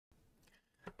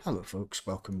Hello folks,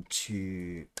 welcome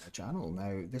to the channel.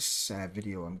 Now this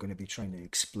video I'm going to be trying to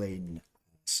explain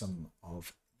some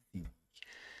of the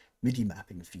MIDI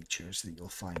mapping features that you'll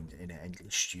find in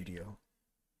Endless Studio.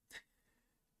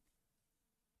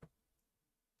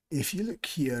 If you look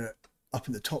here up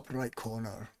in the top right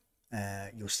corner,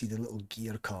 you'll see the little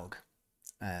gear cog.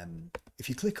 If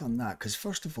you click on that, because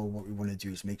first of all what we want to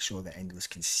do is make sure that Endless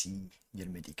can see your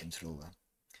MIDI controller.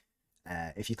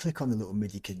 If you click on the little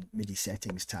MIDI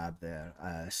settings tab there,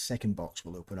 a second box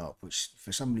will open up, which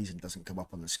for some reason doesn't come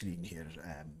up on the screen here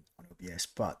on OBS,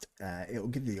 but it'll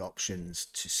give you the options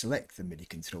to select the MIDI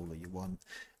controller you want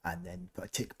and then put a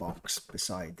tick box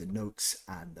beside the notes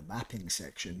and the mapping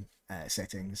section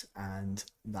settings, and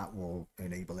that will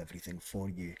enable everything for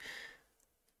you.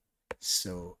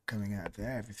 So coming out of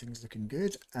there, everything's looking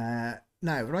good.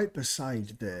 Now, right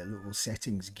beside the little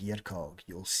settings gear cog,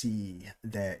 you'll see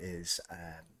there is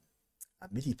a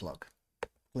MIDI plug.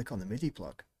 Click on the MIDI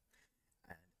plug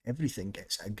and everything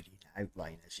gets a green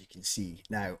outline, as you can see.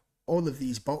 Now, all of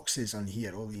these boxes on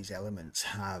here, all these elements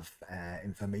have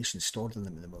information stored in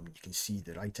them at the moment. You can see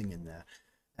the writing in there.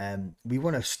 We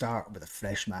want to start with a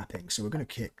fresh mapping, so we're going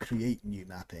to create new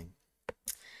mapping.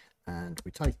 And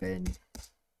we type in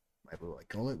whatever I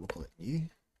call it, we'll call it new.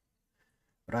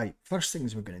 Right, first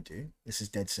things we're going to do, this is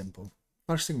dead simple.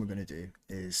 First thing we're going to do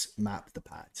is map the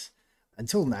pads.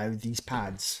 Until now, these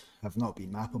pads have not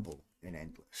been mappable in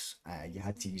Endless. You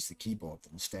had to use the keyboard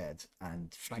instead,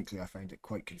 and frankly I found it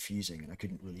quite confusing and I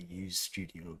couldn't really use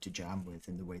Studio to jam with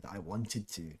in the way that I wanted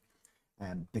to.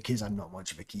 Because I'm not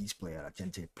much of a keys player, I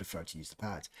tend to prefer to use the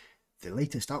pads. The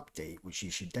latest update, which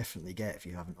you should definitely get if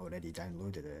you haven't already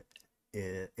downloaded it,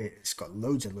 it's got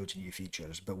loads and loads of new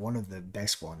features, but one of the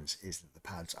best ones is that the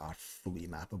pads are fully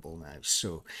mappable now.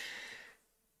 So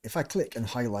if I click and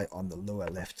highlight on the lower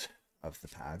left of the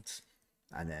pads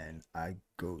and then I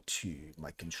go to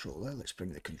my controller, let's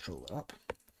bring the controller up.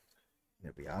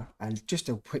 There we are. And just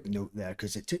a quick note there,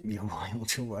 because it took me a while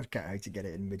to work out how to get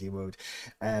it in MIDI mode.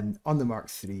 On the Mark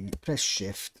III, press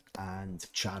Shift and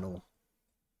Channel,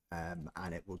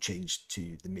 and it will change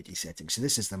to the MIDI settings. So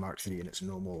this is the Mark III in its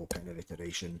normal kind of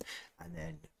iteration, and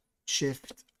then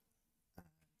Shift,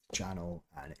 Channel,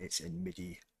 and it's in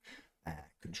MIDI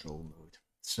control mode.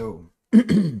 So,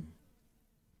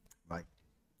 right,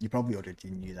 you probably already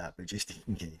knew that, but just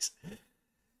in case.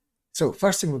 So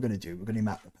first thing we're going to do, we're going to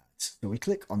map the pads. So we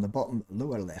click on the bottom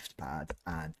lower left pad,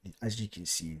 and as you can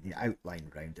see, the outline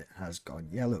around it has gone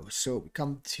yellow. So we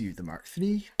come to the Mark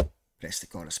III, press the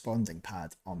corresponding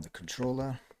pad on the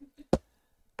controller,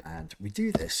 and we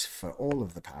do this for all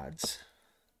of the pads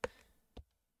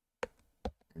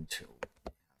until we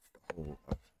have the whole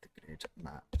of the grid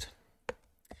mapped.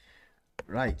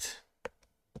 Right,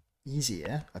 easy,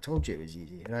 yeah? I told you it was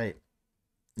easy. Right,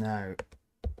 now,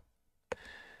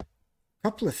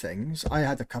 couple of things. I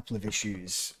had a couple of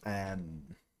issues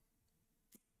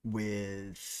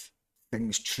with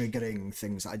things triggering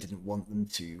things that I didn't want them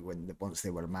to once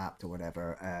they were mapped or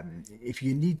whatever. If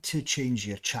you need to change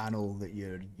your channel that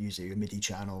you're using, your MIDI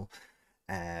channel,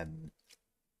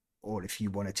 or if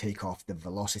you want to take off the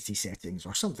velocity settings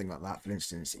or something like that, for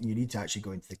instance, you need to actually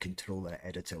go into the controller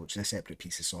editor, which is a separate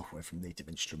piece of software from Native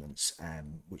Instruments,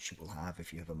 which you will have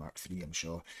if you have a Mark III, I'm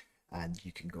sure, and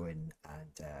you can go in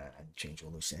and change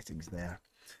all those settings there.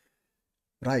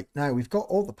 Right, now we've got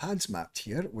all the pads mapped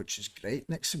here, which is great.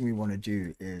 Next thing we want to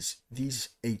do is these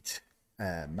 8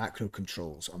 macro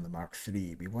controls on the Mark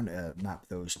III. We want to map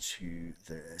those to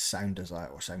the sound design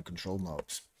or sound control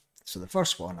knobs. So the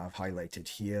first one I've highlighted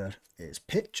here is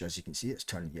pitch. As you can see, it's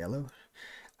turned yellow,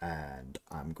 and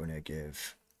I'm going to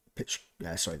give pitch,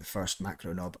 the first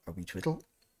macro knob a wee twiddle,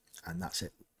 and that's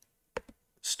it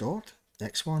stored.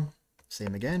 Next one,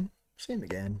 same again, same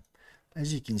again.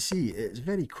 As you can see, it's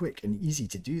very quick and easy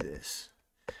to do this.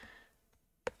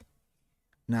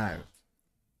 Now,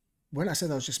 when I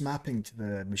said I was just mapping to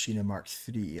the Maschine Mark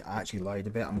III, I actually lied a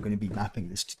bit. I'm going to be mapping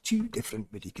this to 2 different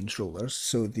MIDI controllers.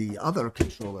 So the other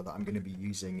controller that I'm going to be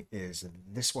using is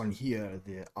this one here,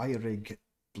 the iRig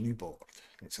Blue Board.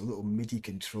 It's a little MIDI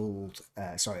controlled,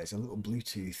 it's a little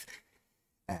Bluetooth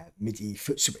MIDI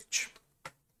foot switch.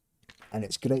 And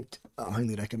it's great. I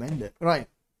highly recommend it. Right,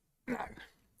 now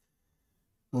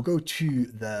we'll go to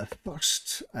the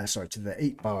to the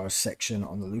 8 bar section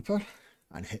on the looper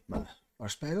and hit my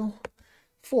first pedal.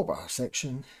 4 bar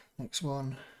section, next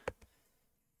one,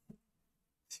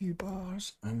 2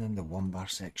 bars, and then the 1 bar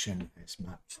section is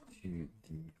mapped to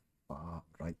the far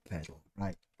right pedal.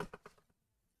 Right.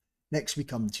 Next we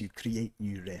come to create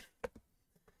new riff.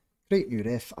 Create new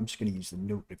riff, I'm just going to use the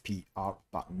note repeat arc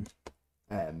button.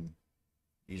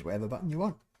 Use whatever button you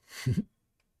want.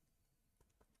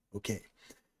 Okay.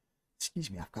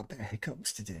 Excuse me, I've got a bit of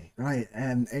hiccups today. Right,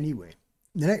 anyway,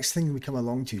 the next thing we come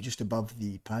along to just above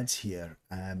the pads here,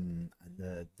 and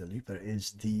the looper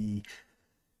is the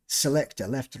selector,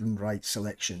 left and right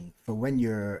selection for when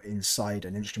you're inside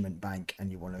an instrument bank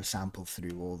and you want to sample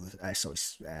through all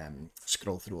the,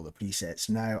 scroll through all the presets.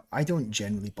 Now, I don't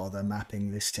generally bother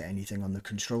mapping this to anything on the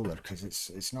controller because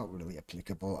it's not really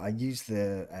applicable. I use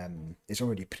the, it's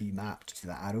already pre-mapped to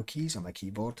the arrow keys on my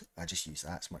keyboard. I just use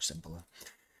that, it's much simpler.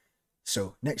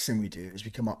 So next thing we do is we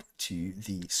come up to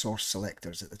the source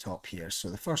selectors at the top here. So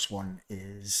the first one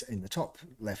is in the top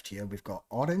left here, we've got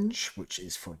orange, which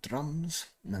is for drums.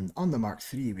 And then on the Mark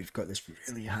III, we've got this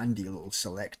really handy little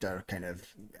selector kind of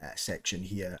section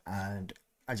here. And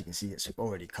as you can see, it's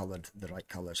already colored the right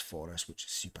colors for us, which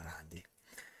is super handy.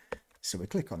 So we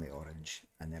click on the orange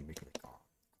and then we click on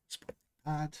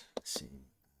pad, same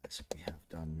as we have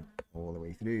done all the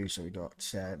way through. So we got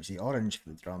the orange for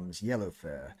the drums, yellow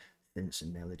for synths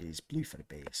and melodies, blue for the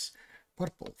bass,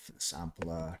 purple for the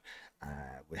sampler,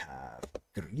 we have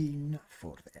green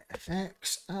for the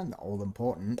FX, and the all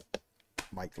important,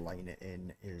 might line it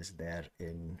in, is there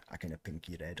in a kind of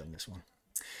pinky red on this one.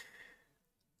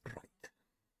 Right,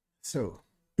 so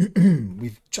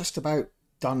we've just about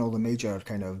done all the major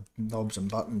kind of knobs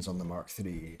and buttons on the Mark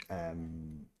III.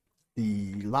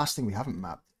 The last thing we haven't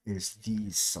mapped is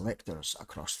these selectors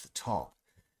across the top.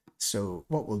 So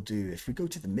what we'll do, if we go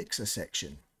to the mixer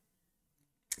section,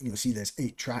 you'll see there's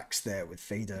 8 tracks there with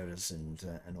faders and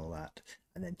all that,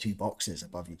 and then 2 boxes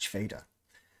above each fader.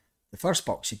 The first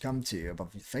box you come to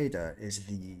above the fader is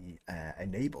the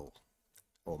enable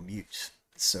or mute.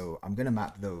 So I'm going to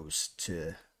map those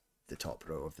to the top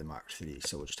row of the Mark III.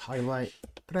 So we'll just highlight,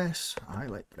 press,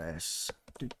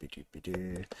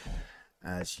 do.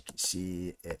 As you can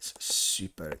see, it's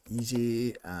super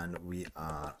easy and we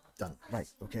are done. Right,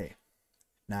 okay.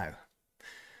 Now,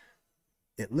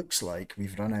 it looks like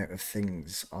we've run out of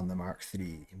things on the Mark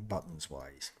III buttons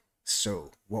wise.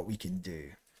 So what we can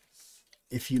do,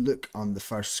 if you look on the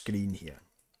first screen here,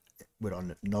 we're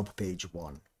on knob page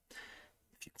 1.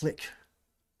 If you click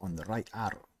on the right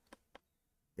arrow,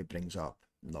 it brings up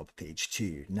knob page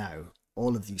 2. Now,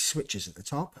 all of these switches at the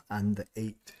top and the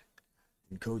 8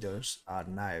 encoders are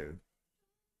now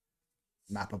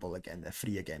mappable again. They're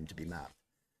free again to be mapped.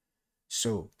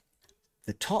 So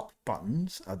the top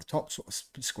buttons, the top sort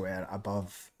of square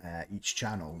above each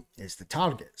channel is the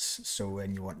targets. So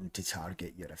when you want to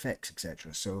target your effects,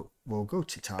 etc. So we'll go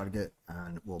to target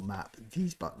and we'll map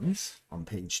these buttons on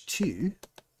page 2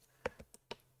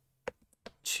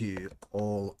 to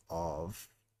all of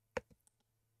the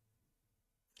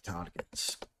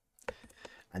targets.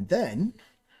 And then,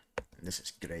 and this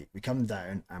is great, we come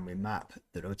down and we map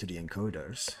the rotary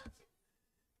encoders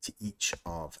to each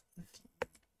of the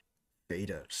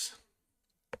faders.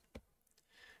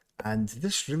 And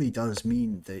this really does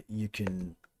mean that you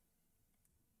can't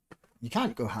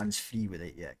go hands-free with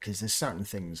it yet, because there's certain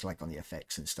things like on the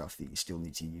effects and stuff that you still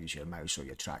need to use your mouse or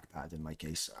your trackpad, in my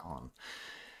case, on.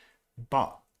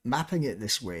 But mapping it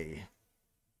this way,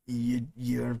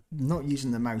 you're not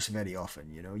using the mouse very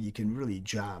often, you know. You can really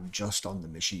jam just on the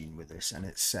machine with this, and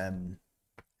it's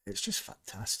just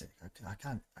fantastic. I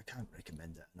can't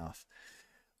recommend it enough.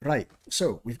 Right,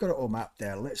 so we've got it all mapped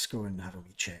there. Let's go and have a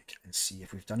wee check and see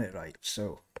if we've done it right.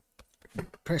 So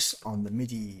press on the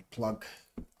MIDI plug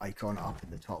icon up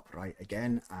in the top right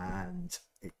again, and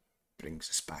it brings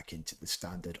us back into the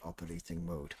standard operating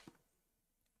mode.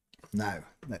 Now,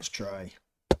 let's try.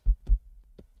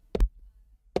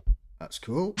 That's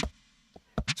cool.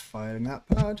 It's firing that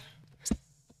pad.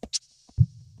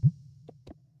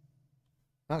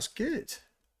 That's good.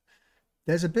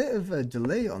 There's a bit of a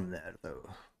delay on there though.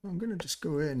 I'm going to just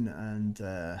go in and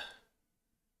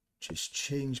just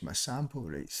change my sample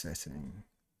rate setting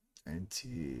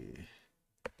into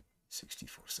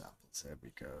 64 samples. There we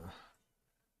go.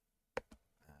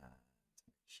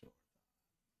 Sure.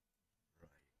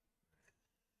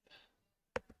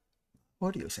 Right.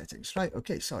 Audio settings. Right.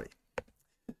 Okay. Sorry.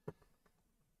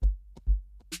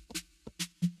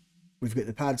 We've got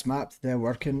the pads mapped. They're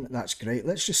working. That's great.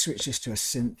 Let's just switch this to a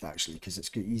synth actually, because it's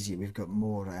easier. We've got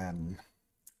more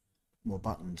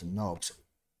buttons and knobs.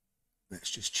 Let's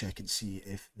just check and see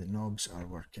if the knobs are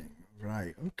working.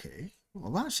 Right, okay.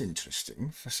 Well, that's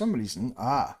interesting. For some reason,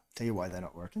 tell you why they're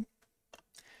not working.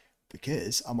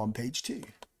 Because I'm on page 2.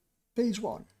 Page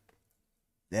 1.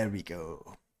 There we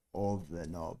go. All the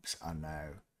knobs are now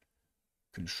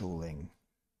controlling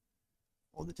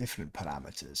all the different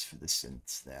parameters for the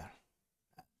synths there.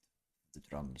 The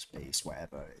drums, bass,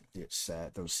 whatever. It's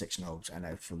those 6 knobs are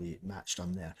now fully matched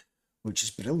on there, which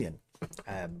is brilliant.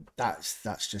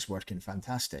 That's just working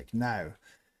fantastic. Now,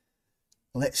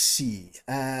 let's see.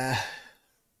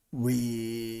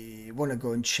 We want to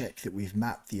go and check that we've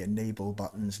mapped the enable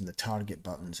buttons and the target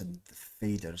buttons and the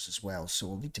faders as well. So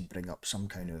we'll need to bring up some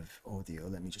kind of audio.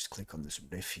 Let me just click on this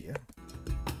riff here.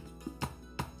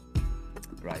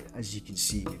 Right, as you can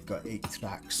see, we've got 8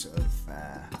 tracks of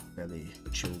fairly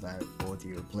chilled out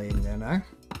audio playing there now.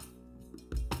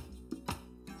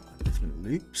 Different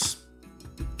loops.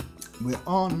 We're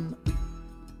on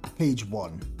page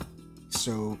 1.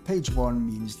 So page 1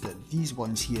 means that these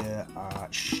ones here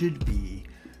should be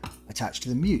attached to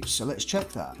the mute. So let's check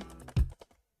that.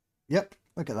 Yep,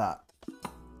 look at that.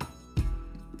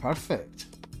 Perfect.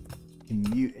 You can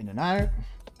mute in and out.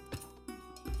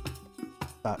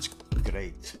 That's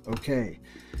great. Okay.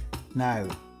 Now,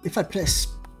 if I press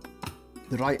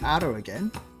the right arrow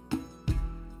again,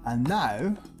 and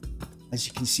now, as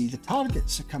you can see, the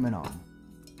targets are coming on.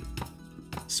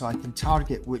 So I can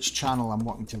target which channel I'm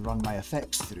wanting to run my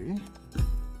effects through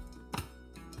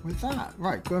with that.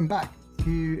 Right, going back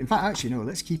to, in fact, actually no,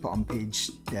 let's keep it on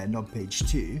page, knob page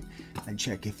 2 and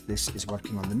check if this is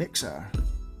working on the mixer.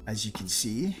 As you can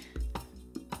see,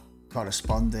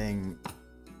 corresponding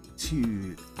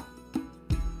to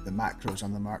the macros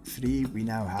on the Mark III, we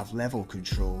now have level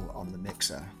control on the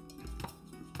mixer.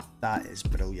 That is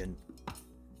brilliant.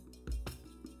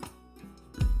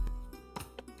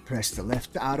 Press the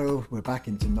left arrow, we're back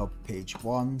into knob page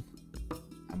 1,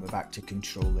 and we're back to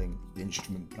controlling the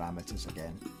instrument parameters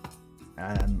again.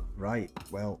 Right,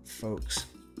 well folks,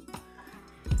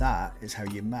 that is how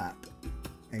you map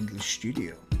English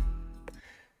Studio.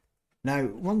 Now,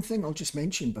 one thing I'll just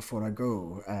mention before I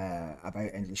go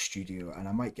about English Studio, and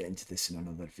I might get into this in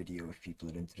another video if people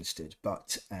are interested,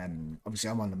 but obviously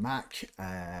I'm on the Mac.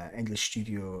 English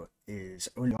Studio is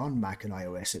only on Mac and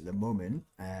iOS at the moment,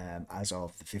 as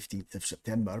of the 15th of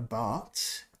September,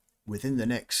 but within the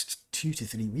next 2 to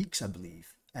 3 weeks, I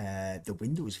believe, the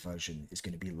Windows version is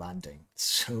going to be landing.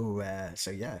 So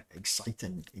yeah,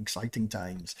 exciting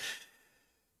times.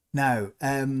 Now,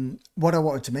 what I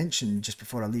wanted to mention just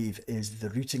before I leave is the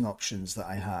routing options that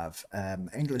I have.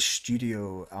 English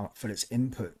Studio, for its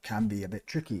input, can be a bit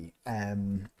tricky.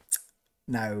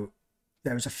 Now,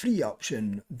 there's a free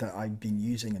option that I've been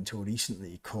using until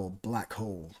recently called Black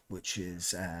Hole, which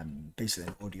is basically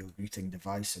an audio routing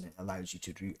device, and it allows you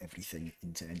to route everything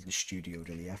into English Studio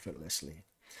really effortlessly.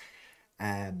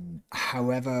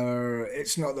 However,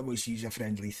 it's not the most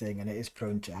user-friendly thing, and it is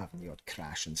prone to having the odd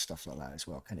crash and stuff like that as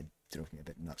well. Kind of drove me a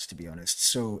bit nuts, to be honest.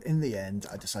 So in the end,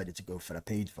 I decided to go for a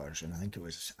paid version. I think it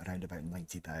was around about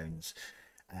 £90,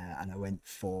 and I went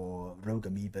for Rouge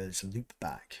Amoeba's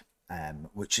Loopback,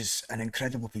 which is an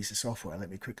incredible piece of software.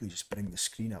 Let me quickly just bring the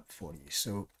screen up for you.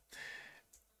 So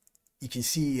you can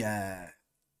see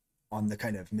on the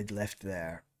kind of mid-left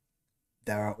there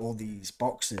are all these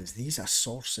boxes. These are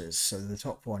sources. So the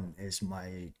top one is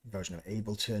my version of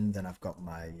Ableton. Then I've got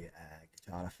my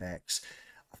guitar effects.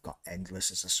 I've got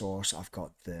Endless as a source. I've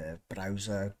got the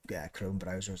browser, Chrome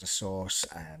browser as a source.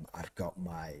 I've got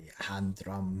my hand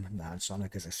drum, the hand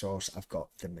sonic as a source. I've got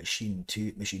the Maschine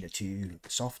 2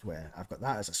 software. I've got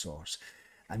that as a source.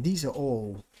 And these are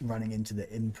all running into the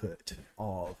input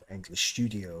of English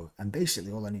Studio. And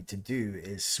basically all I need to do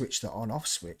is switch the on-off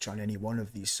switch on any one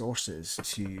of these sources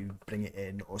to bring it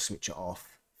in, or switch it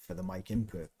off for the mic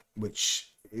input,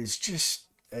 which is just,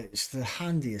 it's the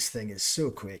handiest thing. It's so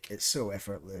quick, it's so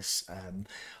effortless.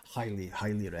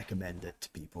 Highly recommend it to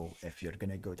people if you're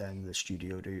going to go down the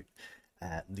studio route.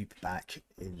 Loopback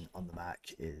on the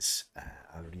Mac is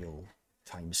a real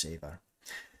time saver.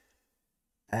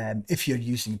 If you're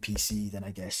using PC, then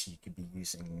I guess you could be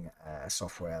using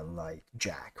software like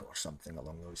Jack or something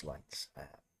along those lines.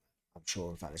 I'm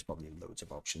sure, in fact, there's probably loads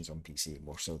of options on PC,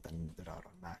 more so than there are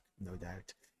on Mac, no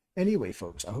doubt. Anyway,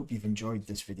 folks, I hope you've enjoyed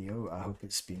this video. I hope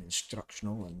it's been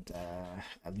instructional and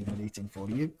illuminating for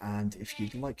you. And if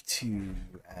you'd like to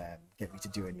get me to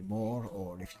do any more,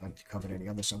 or if you'd like to cover any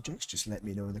other subjects, just let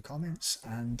me know in the comments.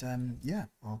 And yeah,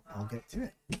 I'll get to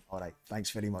it. All right,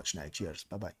 thanks very much now. Cheers.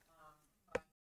 Bye-bye.